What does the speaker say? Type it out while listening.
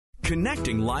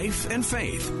Connecting life and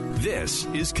faith. This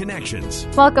is Connections.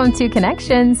 Welcome to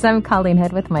Connections. I'm Colleen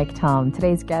Hood with Mike Tom.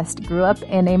 Today's guest grew up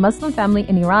in a Muslim family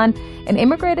in Iran and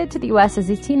immigrated to the U.S. as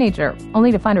a teenager,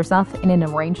 only to find herself in an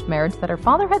arranged marriage that her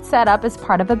father had set up as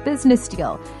part of a business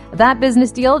deal. That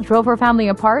business deal drove her family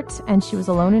apart, and she was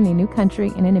alone in a new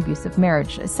country in an abusive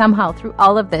marriage. Somehow, through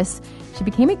all of this, she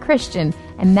became a Christian,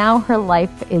 and now her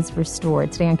life is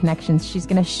restored. Today on Connections, she's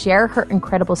going to share her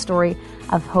incredible story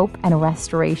of hope and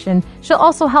restoration. She'll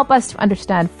also help us to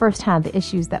understand firsthand the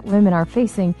issues that women are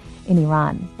facing in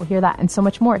Iran. We'll hear that and so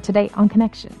much more today on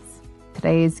Connections.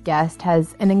 Today's guest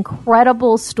has an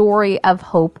incredible story of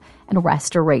hope and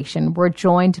restoration. We're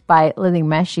joined by Lily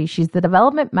Meshi. She's the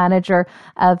development manager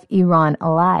of Iran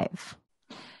Alive.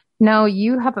 Now,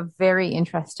 you have a very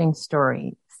interesting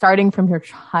story, starting from your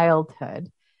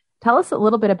childhood. Tell us a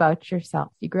little bit about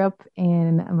yourself. You grew up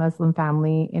in a Muslim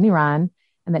family in Iran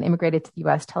and then immigrated to the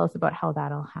U.S. Tell us about how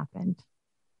that all happened.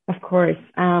 Of course.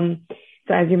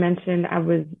 So as you mentioned, I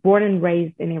was born and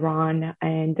raised in Iran.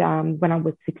 And when I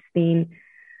was 16,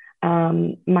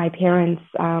 my parents,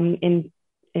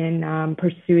 in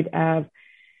pursuit of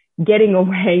getting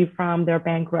away from their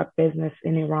bankrupt business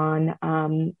in Iran,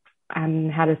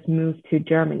 had us move to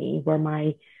Germany, where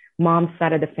my mom's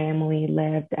side of the family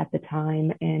lived at the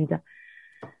time. And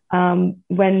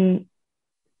when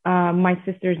my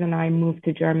sisters and I moved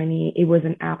to Germany, it was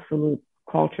an absolute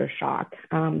culture shock.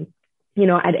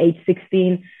 At age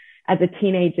 16, as a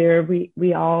teenager,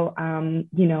 we all,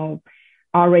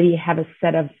 already have a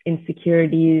set of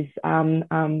insecurities of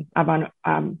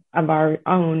our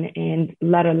own, and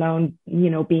let alone,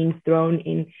 being thrown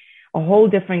in a whole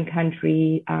different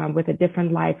country with a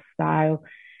different lifestyle,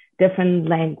 different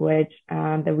language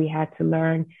that we had to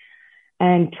learn,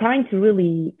 and trying to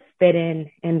really fit in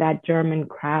that German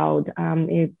crowd.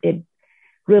 It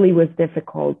really was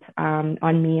difficult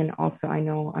on me, and also I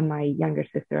know on my younger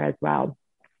sister as well.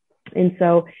 And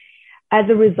so as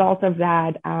a result of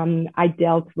that, I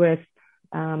dealt with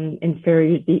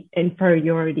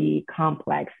inferiority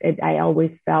complex. I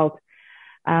always felt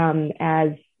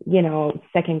as,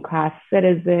 second-class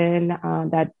citizen,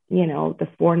 that, the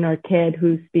foreigner kid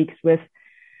who speaks with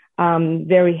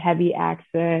very heavy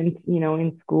accents,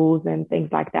 in schools and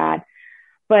things like that.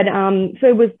 But so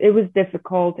it was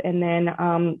difficult. And then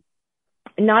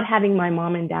not having my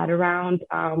mom and dad around,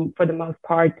 for the most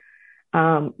part,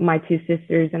 my two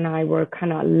sisters and I were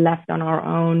kind of left on our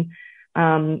own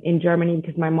in Germany,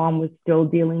 because my mom was still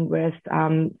dealing with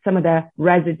some of the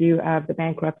residue of the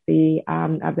bankruptcy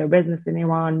of their business in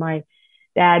Iran. My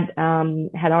dad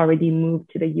had already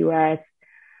moved to the U.S.,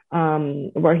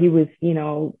 where he was,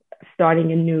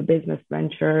 starting a new business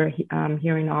venture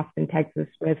here in Austin, Texas,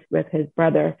 with his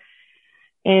brother.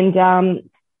 And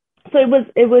so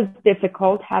it was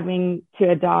difficult having to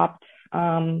adopt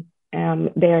there.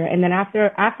 And then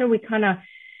after we kind of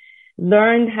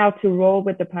learned how to roll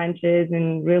with the punches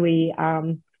and really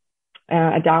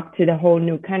adopt to the whole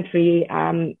new country,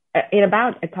 in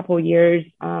about a couple of years,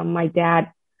 my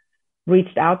dad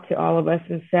reached out to all of us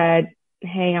and said,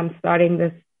 "Hey, I'm starting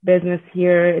this business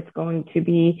here. It's going to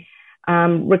be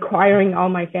requiring all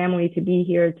my family to be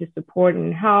here to support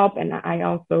and help. And I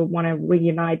also want to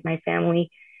reunite my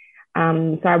family.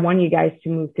 So I want you guys to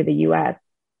move to the U.S."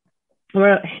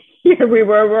 Here we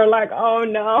we're like, "Oh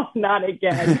no, not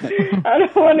again. I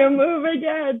don't want to move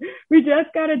again. We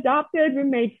just got adopted. We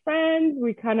made friends.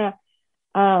 We kind of,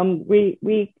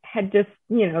 we had just,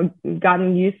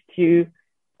 gotten used to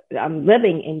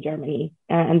living in Germany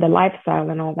and the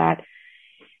lifestyle and all that."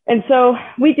 And so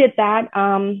we did that.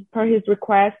 Per his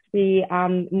request, we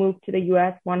moved to the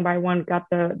U.S. one by one, got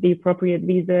the appropriate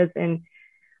visas. And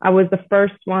I was the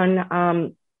first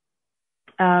one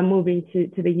moving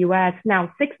to the U.S.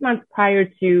 Now, 6 months prior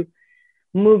to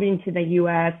moving to the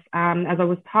U.S., as I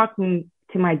was talking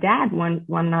to my dad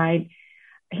one night,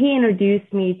 he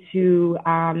introduced me to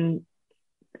kind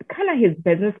of his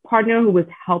business partner who was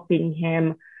helping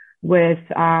him with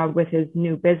his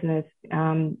new business,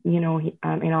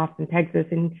 in Austin, Texas.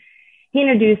 And he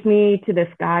introduced me to this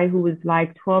guy who was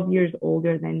like 12 years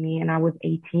older than me, and I was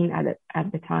 18 at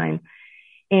the time.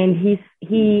 And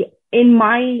he in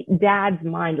my dad's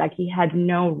mind, like, he had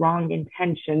no wrong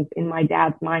intentions. In my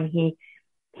dad's mind, he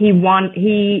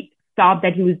thought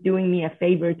that he was doing me a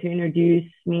favor to introduce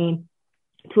me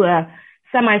to a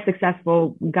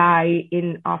semi-successful guy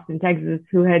in Austin, Texas,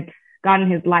 who had gotten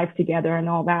his life together and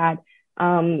all that.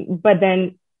 But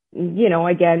then,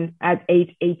 again, at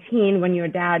age 18, when your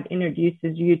dad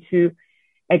introduces you to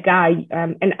a guy,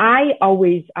 and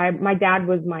my dad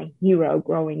was my hero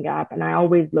growing up, and I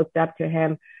always looked up to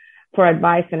him. for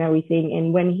advice and everything.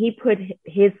 And when he put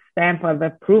his stamp of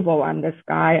approval on this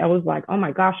guy, I was like, oh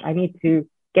my gosh, I need to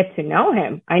get to know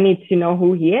him. I need to know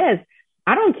who he is.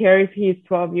 I don't care if he's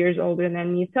 12 years older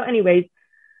than me. So anyways,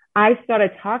 I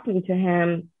started talking to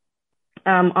him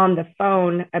on the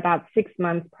phone about 6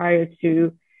 months prior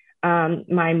to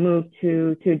my move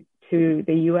to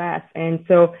the US. And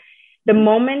so the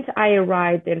moment I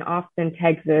arrived in Austin,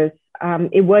 Texas,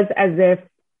 it was as if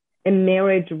a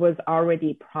marriage was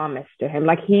already promised to him.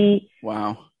 Like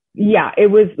wow. Yeah, it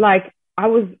was like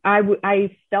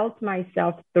I felt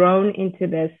myself thrown into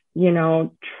this,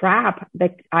 trap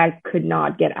that I could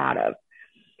not get out of.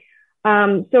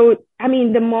 So, I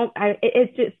mean,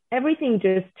 it's just, everything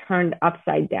just turned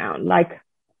upside down. Like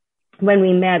when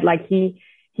we met, like he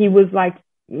was like,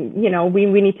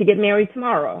 we need to get married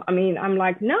tomorrow. I mean, I'm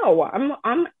like, no,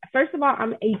 I'm first of all,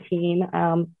 I'm 18.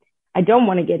 I don't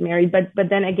want to get married, but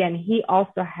then again, he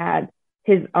also had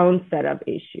his own set of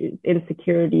issues,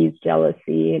 insecurities,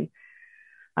 jealousy, and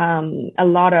a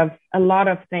lot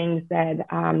of things that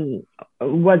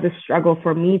was a struggle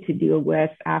for me to deal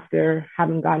with after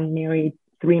having gotten married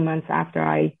 3 months after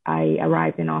I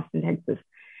arrived in Austin, Texas.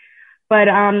 But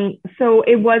so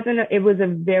it was a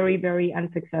very, very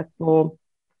unsuccessful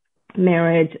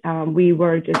marriage. We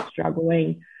were just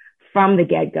struggling from the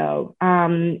get-go.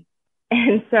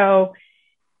 And so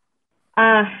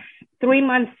 3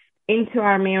 months into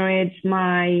our marriage,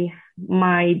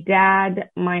 my dad,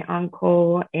 my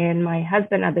uncle, and my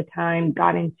husband at the time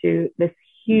got into this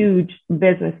huge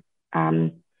business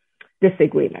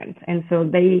disagreement. And so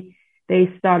they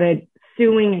started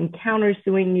suing and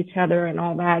countersuing each other and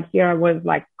all that. Here I was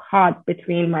like caught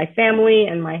between my family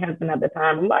and my husband at the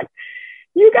time. I'm like,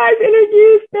 you guys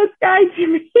introduced this guy to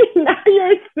me, now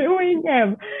you're suing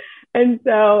him. And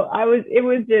so it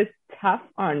was just tough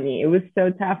on me. It was so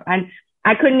tough. And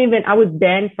I was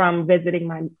banned from visiting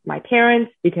my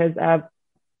parents because of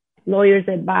lawyers'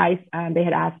 advice. They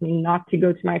had asked me not to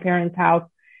go to my parents' house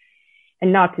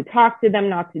and not to talk to them,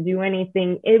 not to do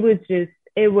anything. It was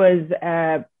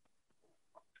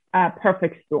a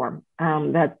perfect storm.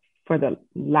 That's for the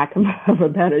lack of a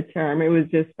better term. It was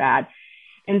just bad.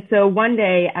 And so one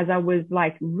day, as I was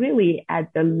like really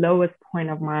at the lowest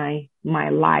point of my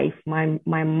life, my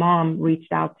mom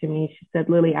reached out to me. She said,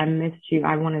 Lily, I missed you.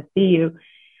 I want to see you.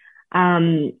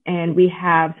 And we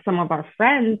have some of our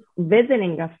friends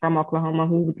visiting us from Oklahoma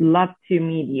who would love to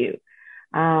meet you.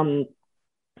 And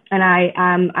I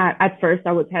at first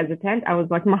I was hesitant. I was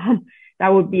like, Mom, that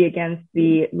would be against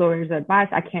the lawyer's advice.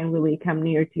 I can't really come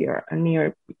near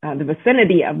the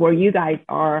vicinity of where you guys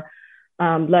are.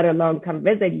 Let alone come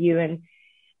visit you.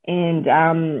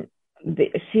 And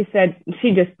she said,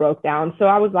 she just broke down. So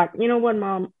I was like, you know what,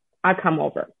 Mom, I'll come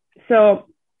over. So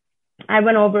I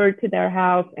went over to their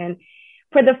house, and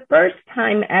for the first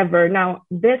time ever,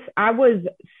 I was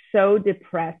so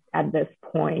depressed at this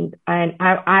point, and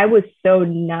I was so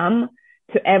numb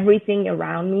to everything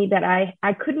around me that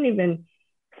I couldn't even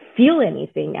feel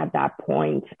anything at that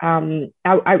point. I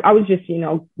was just,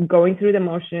 going through the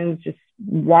motions, just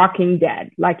walking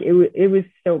dead. Like it was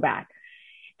so bad.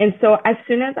 And so as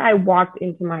soon as I walked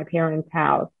into my parents'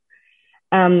 house,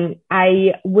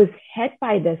 I was hit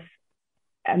by this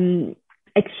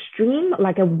extreme,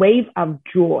 like a wave of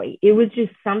joy. It was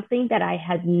just something that I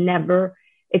had never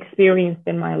experienced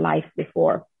in my life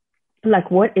before.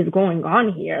 Like, what is going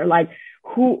on here? Like,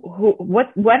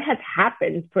 what has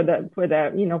happened for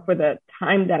the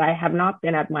time that I have not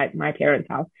been at my parents'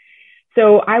 house?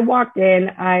 So I walked in,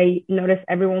 I noticed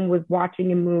everyone was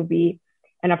watching a movie.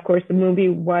 And of course, the movie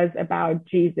was about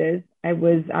Jesus. I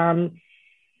was,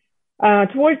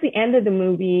 towards the end of the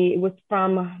movie, it was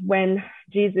from when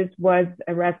Jesus was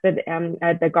arrested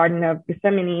at the Garden of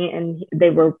Gethsemane, and they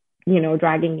were,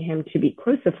 dragging him to be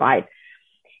crucified.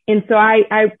 And so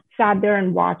I sat there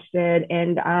and watched it.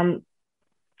 And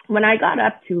when I got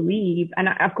up to leave, and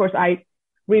of course I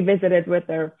revisited with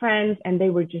their friends, and they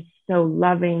were just so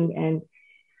loving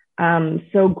and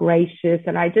so gracious.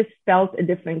 And I just felt a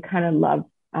different kind of love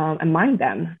among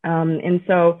them. And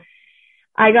so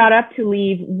I got up to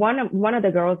leave. One of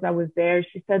the girls that was there,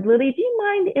 she said, Lily, do you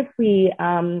mind if we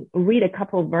read a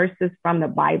couple verses from the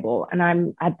Bible? And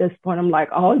I'm at this point, I'm like,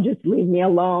 oh, just leave me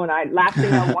alone. Last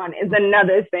thing I want is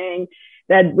another thing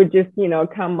that would just,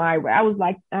 come my way. I was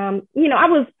like, I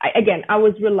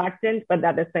was reluctant, but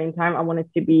at the same time, I wanted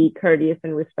to be courteous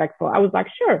and respectful. I was like,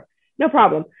 sure, no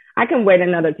problem. I can wait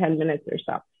another 10 minutes or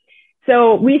so.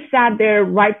 So we sat there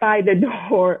right by the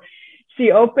door.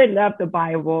 She opened up the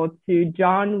Bible to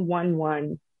John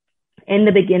 1:1. In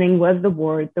the beginning was the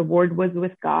Word was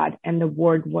with God, and the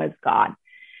Word was God.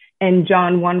 and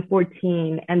John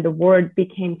 1:14, and the word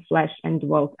became flesh and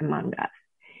dwelt among us.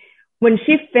 When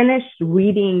she finished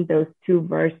reading those two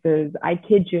verses, I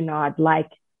kid you not,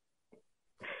 like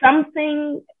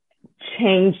something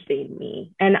changed in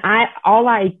me. And all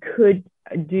I could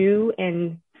do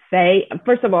and say,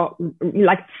 first of all,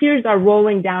 like tears are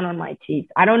rolling down on my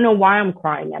cheeks. I don't know why I'm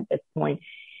crying at this point.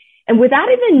 And without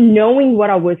even knowing what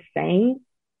I was saying,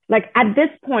 like at this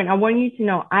point, I want you to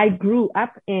know, I grew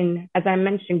up in, as I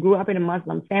mentioned, grew up in a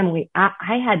Muslim family.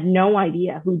 I had no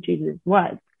idea who Jesus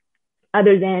was,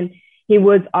 other than he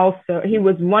was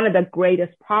one of the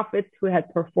greatest prophets who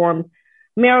had performed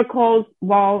miracles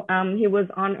while he was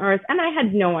on earth. And I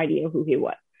had no idea who he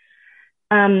was.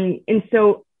 And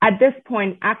so at this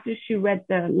point, after she read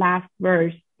the last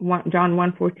verse, John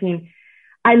 1:14,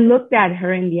 I looked at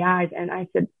her in the eyes and I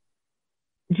said,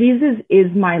 Jesus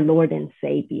is my Lord and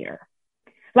Savior.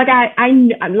 Like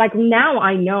like now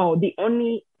I know the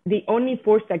only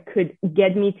force that could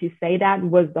get me to say that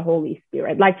was the Holy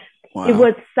Spirit. Like wow. It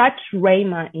was such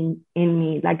rhema in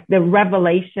me, like the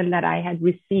revelation that I had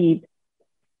received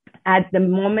at the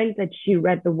moment that she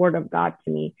read the word of God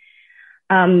to me.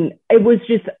 It was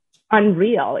just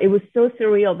unreal. It was so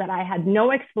surreal that I had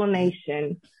no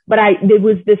explanation, but there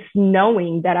was this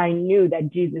knowing that I knew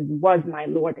that Jesus was my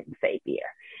Lord and Savior.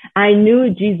 I knew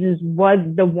Jesus was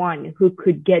the one who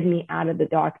could get me out of the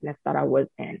darkness that I was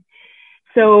in.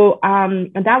 So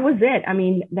that was it. I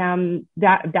mean,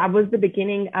 that was the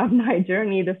beginning of my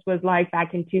journey. This was like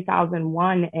back in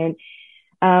 2001.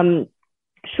 And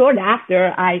short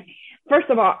after, first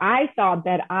of all, I thought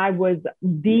that I was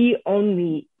the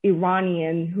only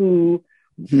Iranian who,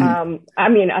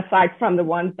 aside from the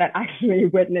ones that actually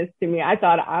witnessed to me, I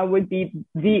thought I would be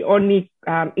the only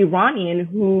Iranian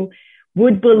who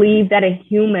would believe that a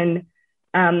human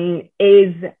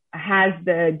has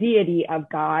the deity of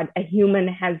God. A human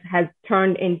has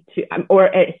turned into, or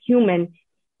a human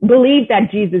believed that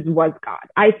Jesus was God.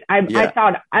 I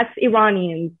thought us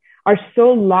Iranians are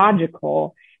so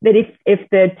logical that if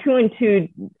the two and two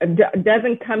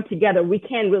doesn't come together, we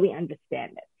can't really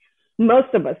understand it.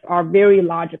 Most of us are very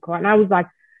logical. And I was like,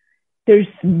 there's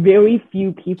very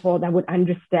few people that would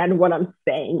understand what I'm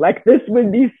saying. Like this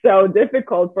would be so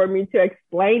difficult for me to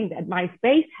explain that my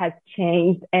faith has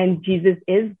changed and Jesus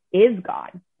is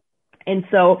God. And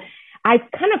so I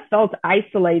kind of felt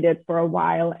isolated for a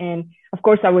while. And of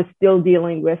course, I was still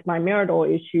dealing with my marital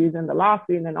issues and the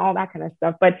lawsuit and all that kind of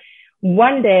stuff. But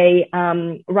one day,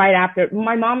 right after,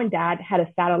 my mom and dad had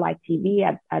a satellite TV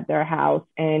at their house,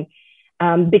 and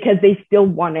because they still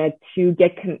wanted to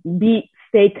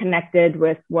stay connected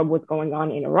with what was going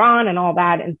on in Iran and all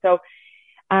that. And so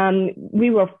we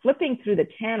were flipping through the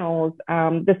channels.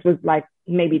 This was like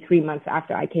maybe 3 months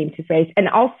after I came to faith. And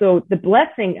also the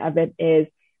blessing of it is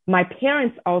my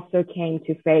parents also came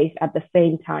to faith at the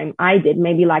same time I did,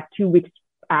 maybe like 2 weeks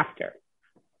after.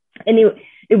 And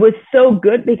it was so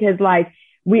good because like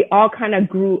we all kind of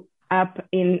grew up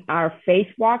in our faith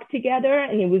walk together.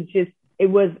 And it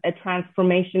was a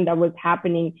transformation that was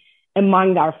happening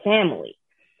among our family.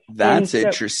 That's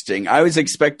interesting. I was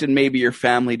expecting maybe your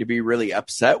family to be really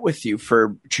upset with you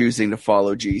for choosing to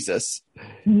follow Jesus.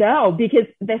 No, because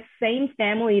the same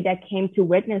family that came to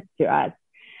witness to us,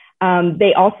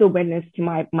 they also witnessed to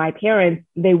my parents.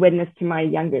 They witnessed to my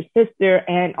younger sister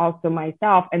and also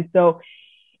myself. And so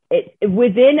I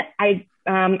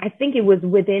think it was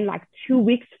within like 2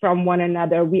 weeks from one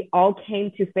another, we all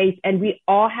came to faith, and we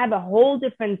all have a whole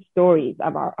different stories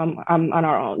of our on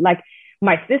our own. Like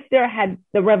my sister had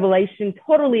the revelation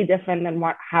totally different than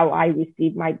how I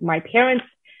received. My parents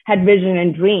had vision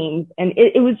and dreams, and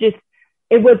it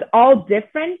was all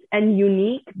different and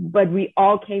unique, but we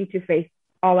all came to faith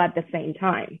all at the same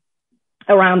time,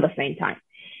 around the same time.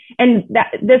 And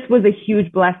this was a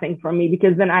huge blessing for me,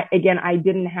 because then I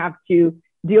didn't have to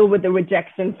deal with the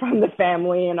rejection from the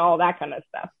family and all that kind of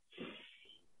stuff.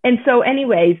 And so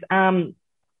anyways,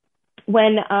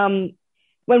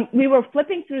 when we were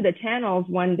flipping through the channels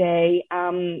one day,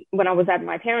 when I was at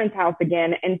my parents' house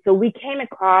again, and so we came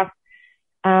across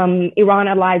Iran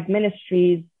Alive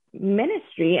Ministry,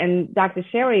 and Dr.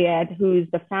 Shariat, who's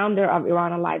the founder of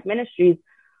Iran Alive Ministries,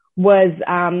 was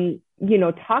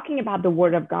talking about the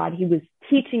Word of God. He was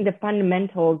teaching the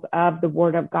fundamentals of the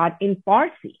Word of God in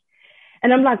Farsi.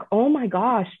 And I'm like, oh my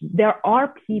gosh, there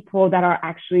are people that are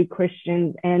actually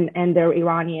Christians and they're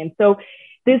Iranian. So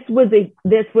this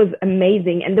was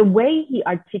amazing. And the way he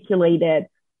articulated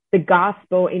the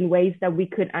gospel in ways that we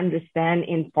could understand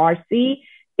in Farsi,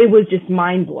 it was just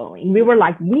mind blowing. We were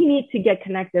like, we need to get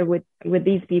connected with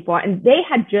these people. And they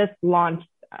had just launched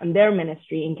their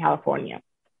ministry in California.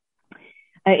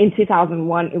 in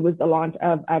 2001, it was the launch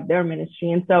of their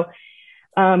ministry. And so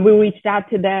we reached out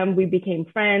to them, we became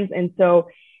friends. And so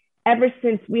ever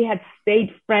since we had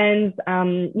stayed friends,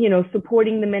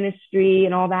 supporting the ministry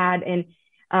and all that. And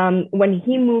when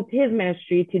he moved his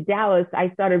ministry to Dallas,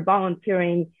 I started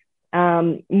volunteering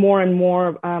more and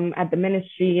more at the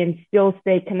ministry and still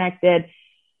stay connected.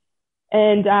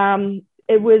 And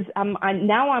it was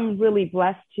now I'm really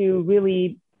blessed to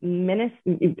really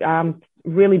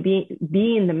really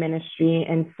be in the ministry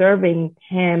and serving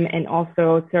him, and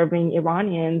also serving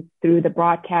Iranians through the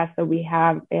broadcast that we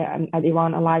have at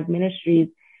Iran Alive Ministries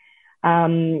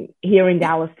here in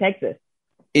Dallas, Texas.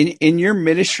 In your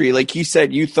ministry, like you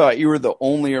said, you thought you were the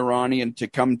only Iranian to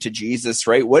come to Jesus,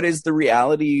 right? What is the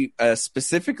reality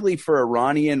specifically for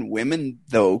Iranian women,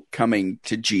 though, coming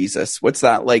to Jesus? What's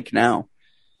that like now?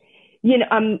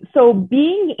 So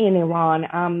being in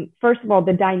Iran, first of all,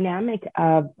 the dynamic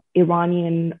of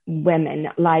Iranian women,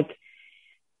 like,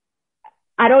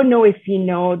 I don't know if you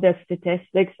know the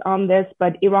statistics on this,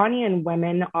 but Iranian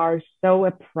women are so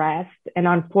oppressed. And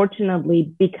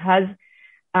unfortunately, because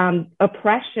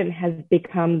oppression has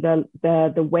become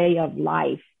the way of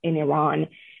life in Iran,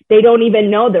 they don't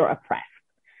even know they're oppressed.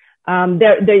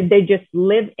 They just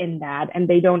live in that, and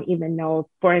they don't even know,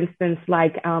 for instance,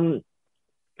 like,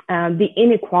 the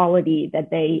inequality that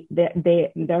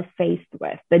they're faced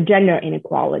with, the gender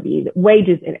inequality, the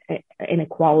wages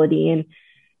inequality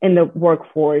in the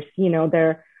workforce.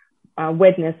 Their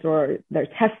witness or their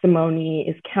testimony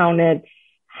is counted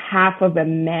half of a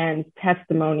man's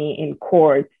testimony in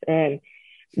courts, and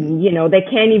they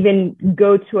can't even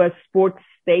go to a sports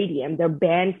stadium. They're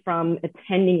banned from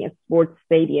attending a sports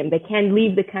stadium. They can't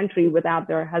leave the country without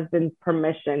their husband's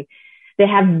permission. They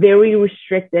have very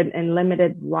restricted and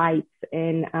limited rights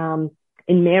in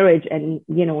marriage and,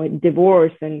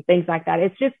 divorce and things like that.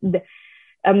 It's just,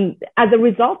 as a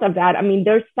result of that, I mean,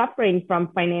 they're suffering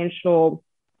from financial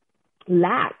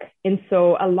lack. And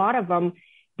so a lot of them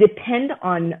depend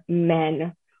on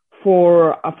men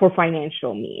for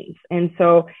financial means. And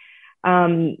so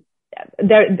the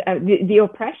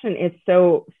oppression is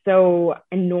so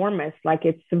enormous, like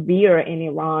it's severe in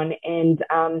Iran. And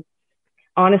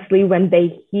honestly, when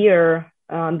they hear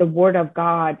the word of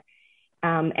God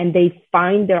and they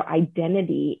find their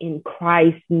identity in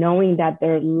Christ, knowing that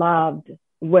they're loved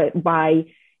by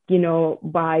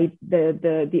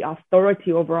the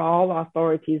authority over all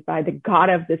authorities, by the God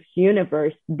of this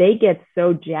universe, they get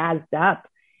so jazzed up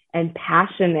and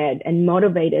passionate and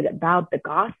motivated about the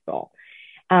gospel.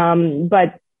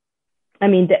 But I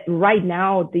mean, right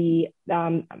now,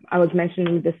 I was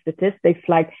mentioning the statistics,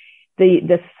 like,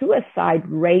 the suicide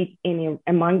rate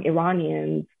among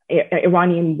Iranian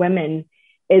women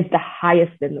is the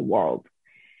highest in the world.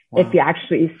 Wow. If you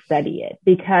actually study it,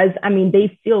 because I mean,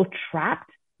 they feel trapped,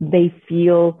 they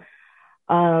feel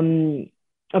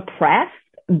oppressed,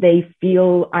 they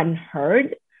feel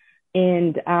unheard,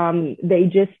 and they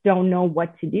just don't know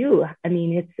what to do. I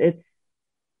mean,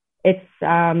 it's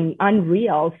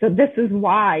unreal. So this is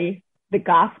why the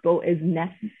gospel is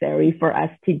necessary for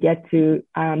us to get to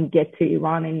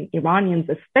Iran and Iranians,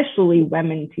 especially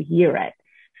women, to hear it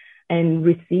and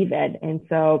receive it. And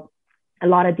so a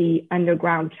lot of the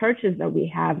underground churches that we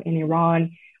have in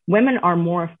Iran, women are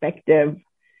more effective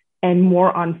and more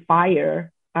on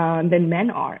fire than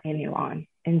men are in Iran.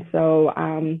 And so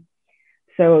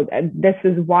this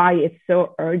is why it's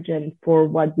so urgent for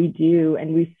what we do.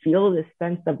 And we feel this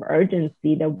sense of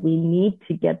urgency that we need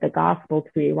to get the gospel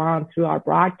to Iran through our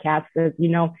broadcasts. As you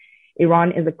know,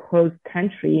 Iran is a closed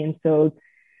country. And so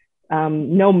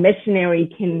no missionary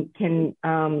can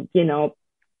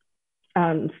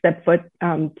step foot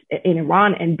in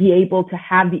Iran and be able to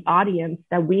have the audience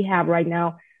that we have right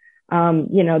now. An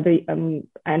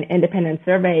independent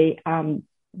survey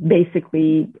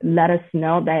basically let us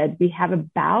know that we have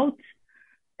about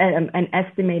an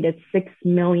estimated 6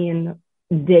 million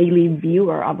daily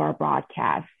viewer of our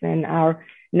broadcasts, and our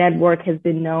network has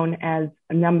been known as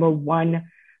number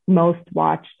one most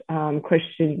watched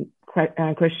Christian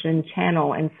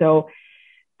channel. And so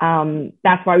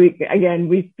that's why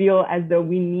we feel as though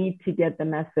we need to get the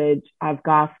message of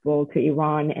gospel to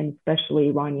Iran, and especially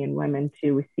Iranian women,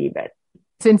 to receive it.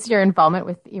 Since your involvement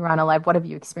with Iran Alive, what have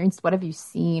you experienced? What have you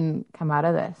seen come out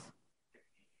of this?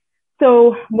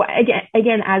 So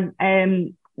again, as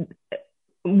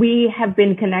we have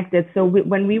been connected. So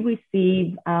when we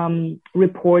receive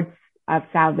reports of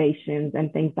salvations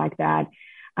and things like that,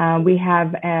 we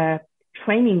have a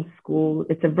training school.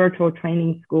 It's a virtual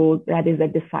training school that is a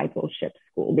discipleship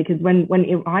school, because when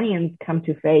Iranians come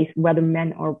to faith, whether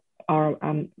men or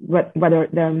whether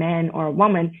they're a man or a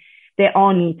woman, they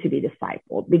all need to be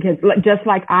discipled, because just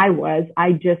like I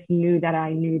just knew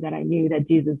that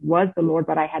Jesus was the Lord,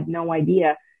 but I had no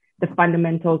idea the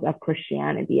fundamentals of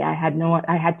Christianity. I had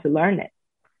to learn it.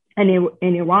 And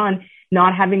in Iran,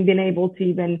 not having been able to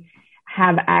even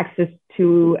have access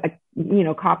to,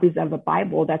 copies of a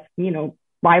Bible,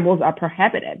 Bibles are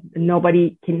prohibited.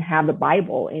 Nobody can have a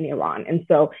Bible in Iran. And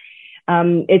so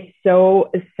it's so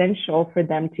essential for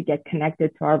them to get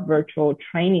connected to our virtual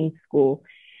training school.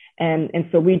 And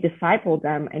so we disciple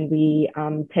them, and we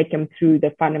take them through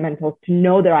the fundamentals to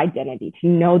know their identity, to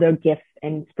know their gifts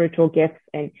and spiritual gifts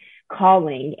and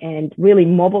calling, and really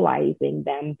mobilizing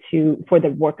them for the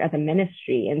work of the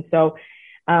ministry. And so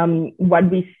what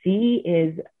we see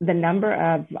is the number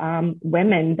of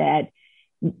women that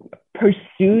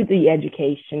pursue the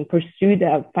education, pursue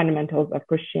the fundamentals of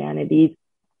Christianity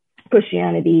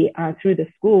through the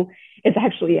school is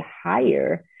actually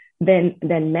higher than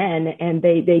men. And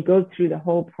they go through the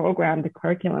whole program, the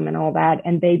curriculum and all that,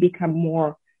 and they become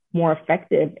more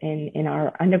effective in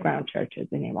our underground churches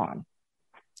in Iran.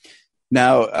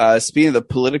 Now, speaking of the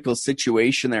political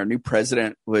situation, their new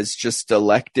president was just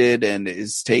elected and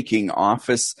is taking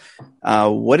office.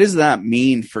 What does that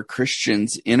mean for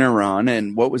Christians in Iran,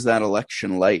 and what was that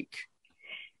election like?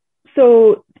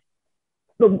 So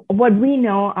what we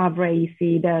know of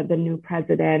Raisi, the new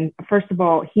president, first of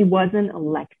all, he wasn't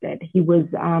elected. He was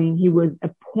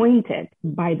appointed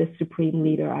by the supreme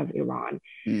leader of Iran,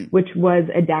 which was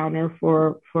a downer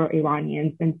for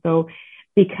Iranians. And so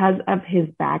because of his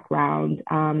background,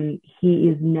 he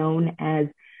is known as,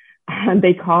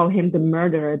 they call him the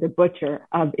murderer, the butcher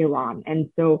of Iran.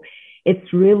 And so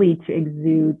it's really to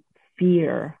exude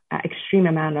fear, extreme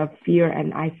amount of fear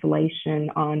and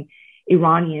isolation on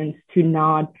Iranians to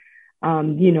not,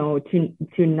 to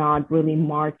not really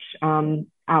march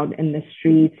out in the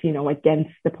streets,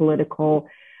 against the political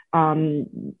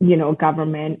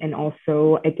government. And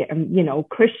also, again,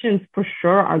 Christians for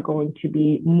sure are going to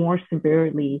be more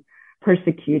severely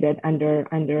persecuted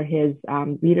under his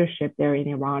leadership there in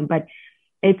Iran. But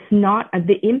it's not,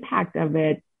 the impact of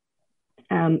it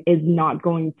is not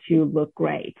going to look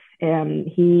great.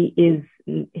 He is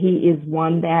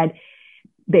one that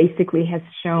basically has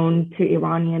shown to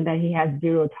Iranian that he has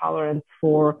zero tolerance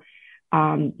for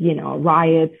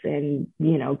riots and,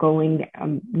 going,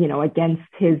 against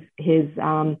his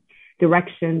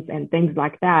directions and things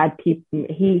like that. He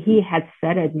has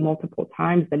said it multiple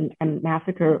times, and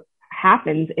massacre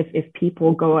happens if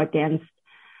people go against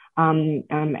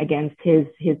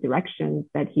his directions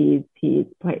that he's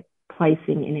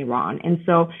placing in Iran. And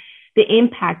so the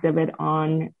impact of it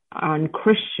on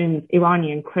Christians,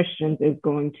 Iranian Christians, is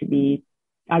going to be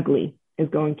ugly, is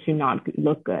going to not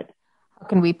look good. How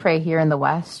can we pray here in the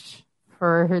West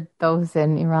for those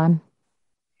in Iran?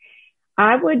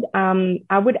 I would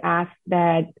ask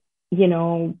that,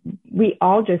 we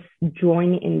all just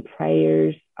join in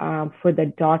prayers for the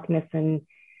darkness and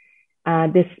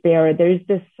despair. There's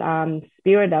this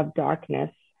spirit of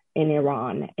darkness in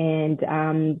Iran, and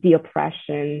the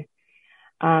oppression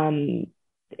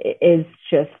is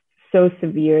just so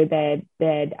severe that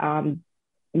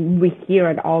we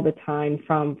hear it all the time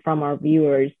from our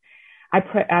viewers. I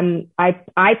pray,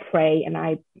 and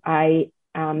I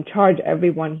charge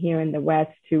everyone here in the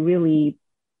West to really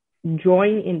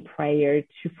join in prayer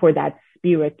for that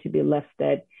spirit to be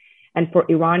lifted, and for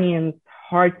Iranians'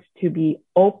 hearts to be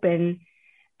open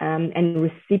and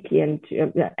recipient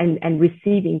and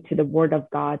receiving to the word of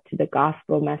God, to the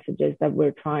gospel messages that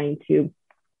we're trying to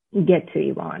get to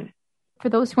Iran. For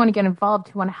those who want to get involved,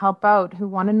 who want to help out, who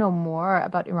want to know more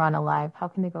about Iran Alive, how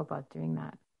can they go about doing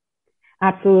that?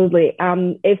 Absolutely.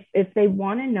 If they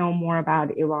want to know more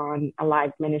about Iran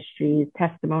Alive Ministries,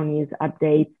 testimonies,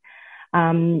 updates,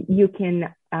 you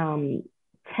can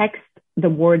text the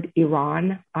word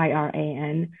Iran,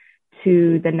 IRAN,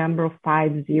 to the number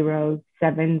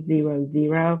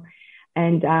 50700.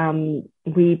 And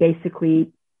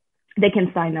they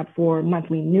can sign up for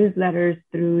monthly newsletters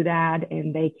through that,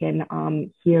 and they can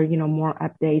hear, more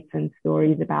updates and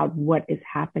stories about what is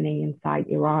happening inside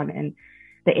Iran and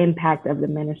the impact of the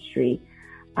ministry.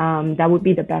 That would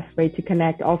be the best way to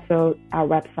connect. Also, our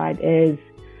website is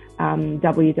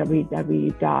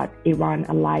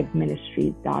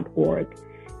www.iranaliveministries.org.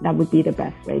 That would be the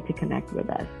best way to connect with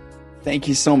us. Thank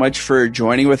you so much for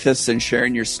joining with us and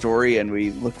sharing your story, and we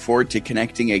look forward to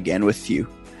connecting again with you.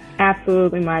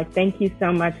 Absolutely, Mike. Thank you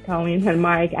so much, Colleen and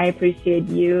Mike. I appreciate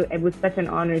you. It was such an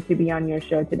honor to be on your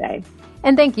show today.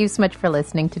 And thank you so much for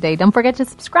listening today. Don't forget to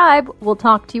subscribe. We'll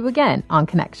talk to you again on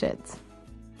Connections.